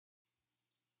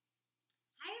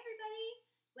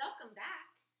Welcome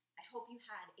back. I hope you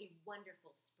had a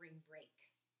wonderful spring break.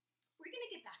 We're going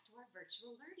to get back to our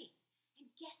virtual learning.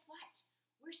 And guess what?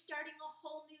 We're starting a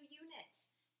whole new unit.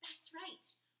 That's right.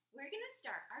 We're going to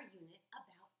start our unit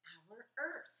about our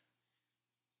Earth.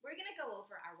 We're going to go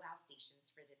over our WoW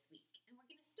stations for this week. And we're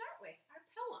going to start with our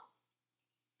poem.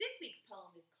 This week's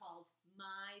poem is called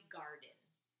My Garden.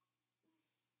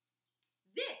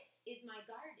 This is my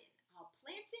garden. I'll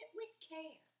plant it with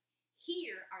care.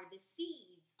 Here are the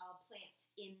seeds I'll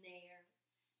plant in there.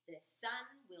 The sun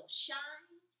will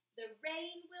shine, the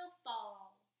rain will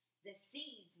fall, the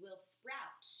seeds will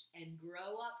sprout and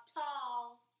grow up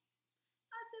tall.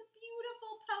 That's a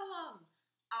beautiful poem.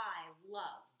 I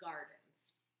love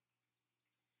gardens.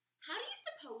 How do you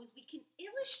suppose we can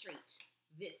illustrate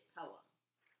this poem?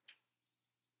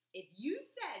 If you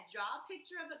said draw a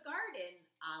picture of a garden,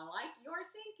 I like your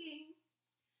thinking.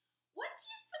 What do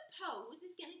you suppose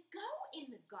is going to go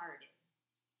in the garden?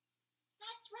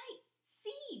 That's right,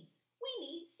 seeds. We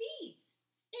need seeds.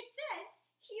 It says,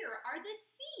 here are the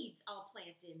seeds I'll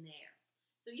plant in there.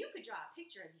 So you could draw a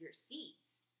picture of your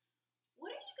seeds.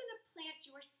 What are you going to plant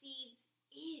your seeds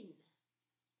in?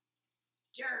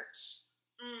 Dirt.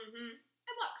 And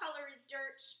what color is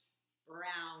dirt?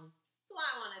 Brown. So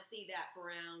I want to see that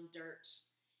brown dirt.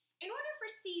 In order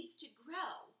for seeds to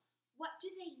grow, what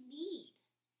do they need?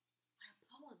 Our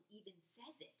poem even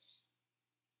says it.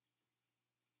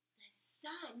 The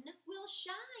sun will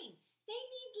shine. They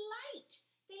need light.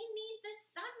 They need the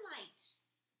sunlight.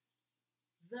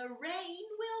 The rain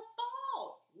will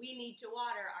fall. We need to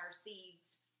water our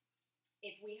seeds.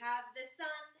 If we have the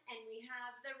sun and we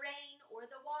have the rain or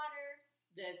the water,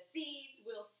 the seeds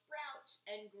will sprout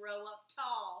and grow up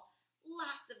tall.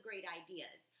 Lots of great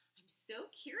ideas. I'm so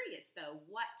curious, though,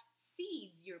 what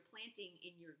seeds you're planting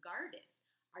in your garden.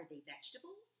 Are they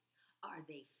vegetables? Are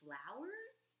they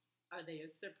flowers? Are they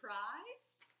a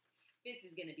surprise? This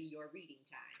is going to be your reading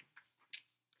time.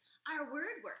 Our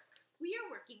word work. We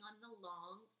are working on the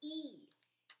long E.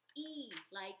 E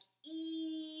like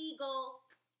eagle.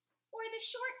 Or the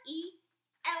short E,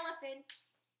 elephant.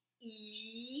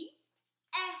 E,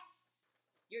 eh.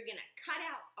 You're going to cut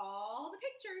out all the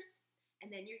pictures. And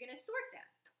then you're going to sort them.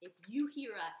 If you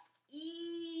hear a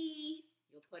E,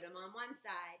 you'll put them on one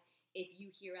side. If you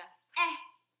hear a eh,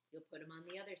 you'll put them on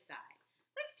the other side.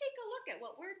 Let's take a look at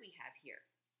what word we have here.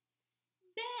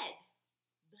 Bed.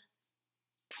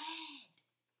 Bed.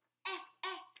 Eh,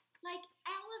 eh, like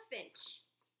elephant.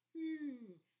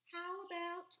 How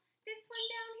about this one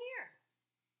down here?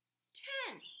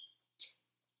 Ten.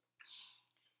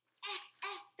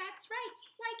 That's right,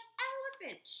 like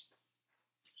elephant.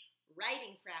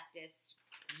 Writing practice,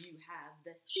 you have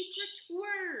the secret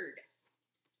word.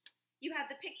 You have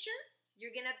the picture.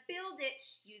 You're going to build it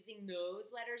using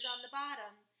those letters on the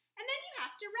bottom, and then you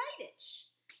have to write it.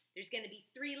 There's going to be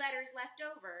 3 letters left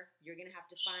over. You're going to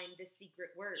have to find the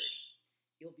secret word.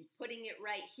 You'll be putting it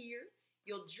right here.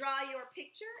 You'll draw your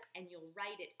picture, and you'll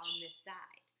write it on this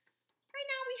side.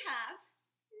 Right now we have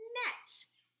net.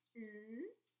 Net.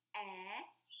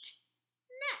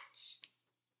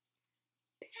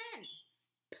 Pen.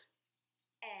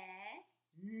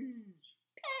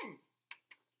 Pen.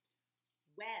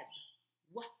 Web.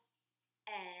 Web.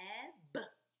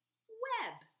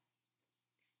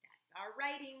 That's our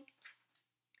writing.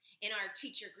 In our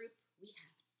teacher group, we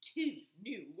have 2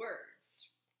 new words.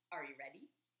 Are you ready?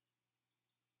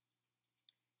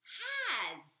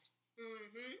 Has.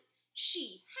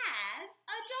 She has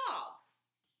a dog.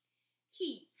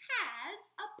 He has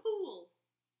a pool.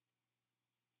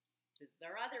 This is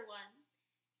our other one.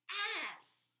 As.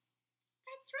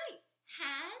 That's right.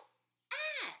 Has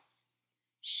as.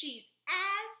 She's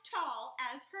as tall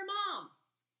as her mom.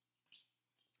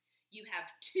 You have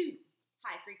 2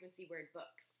 high-frequency word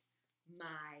books.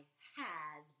 My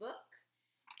has book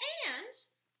and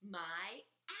my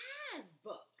as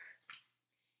book.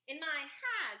 In my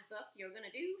has book, you're going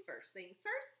to do first things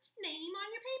first, name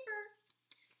on your paper.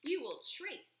 You will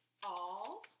trace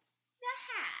all the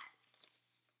has.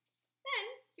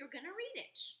 Then you're going to read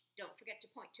it. Don't forget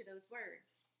to point to those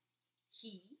words.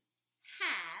 He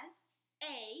has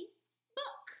a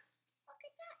book. Look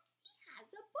at that. He has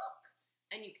a book.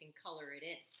 And you can color it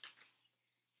in.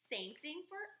 Same thing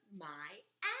for my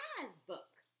as book.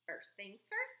 First things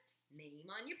first, name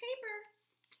on your paper.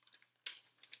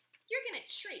 You're going to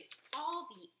trace all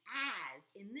the as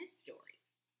in this story.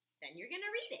 Then you're going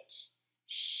to read it.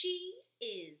 She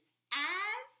is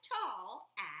as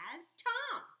tall as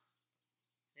Tom.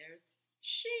 There's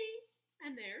she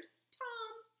and there's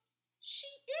Tom. She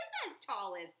is as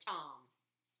tall as Tom.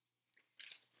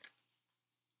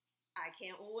 I I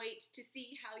can't wait to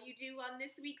see how you do on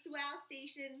this week's WoW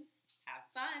stations. Have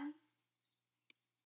fun!